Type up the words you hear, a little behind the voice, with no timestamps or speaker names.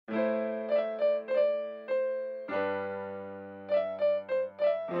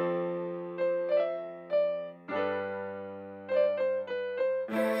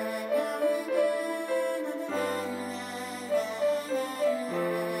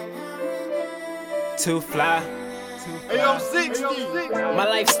Too fly. Ayo, 60. My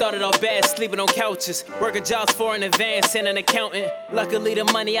life started off bad, sleeping on couches. Working jobs for an advance and an accountant. Luckily the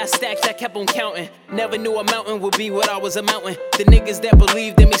money I stacked, I kept on counting. Never knew a mountain would be what I was amounting. The niggas that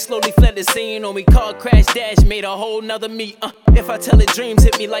believed in me slowly fled the scene on me. Car crash dash, made a whole nother me. If I tell it, dreams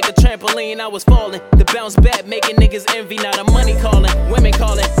hit me like a trampoline. I was falling, the bounce back making niggas envy. Now the money calling, women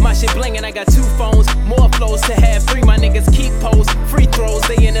calling. My shit blinging, I got 2 phones. More flows to have 3, my niggas keep pose. Free throws,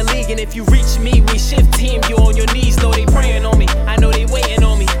 they in the league, and if you reach me, we shift team. You on your knees, know they praying on me. I know they waiting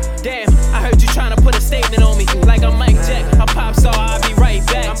on me. Damn, I heard you trying to put a statement on me. Like I'm Mike Jack, a pop star, I'll be right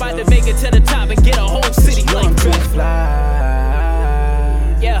back. I'm about to make it to the top and get a whole city like too fly.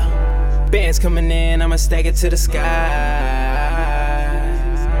 Yeah. Bands coming in, I'ma stack it to the sky.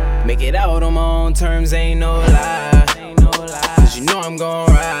 Make it out on my own terms, ain't no lie. Cause you know I'm gon'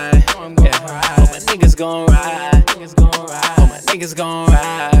 ride. All my niggas gon' ride. All my niggas gon'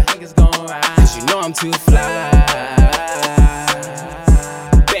 ride. Cause you know I'm too fly.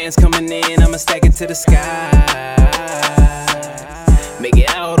 Bands coming in, I'ma stack it to the sky. Make it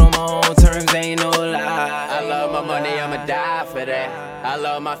out on my own terms, ain't no lie. I love my money, I'ma die for that. I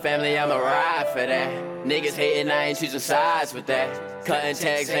love my family, I'ma ride for that. Niggas hating, I ain't choosing sides with that. Cutting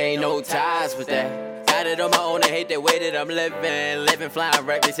tags, ain't no ties with that. Got it on my own, I hate the way that I'm living. Living flying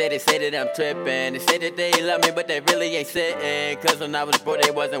right, they say that I'm tripping. They say that they love me, but they really ain't sitting. Cause when I was broke,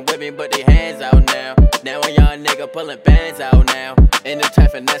 they wasn't with me, but they hands out now. Now a young nigga pulling bands out now. In the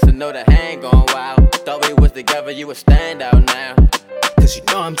trap finesse, I know the hand going wild. Thought we was together, you a standout now. Cause you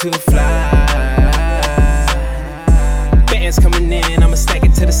know I'm too fly. Bands coming in, I'ma stack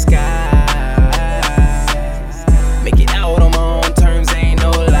it to the sky. Make it out on my own terms, ain't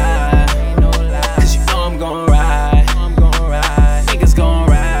no lie. Cause you know I'm gon' ride. Niggas gon'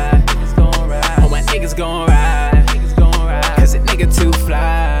 ride. All my niggas gon' ride. Cause a nigga too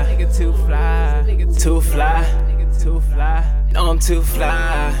fly. Too fly. No, I'm too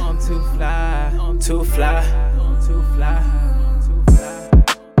fly. Too fly.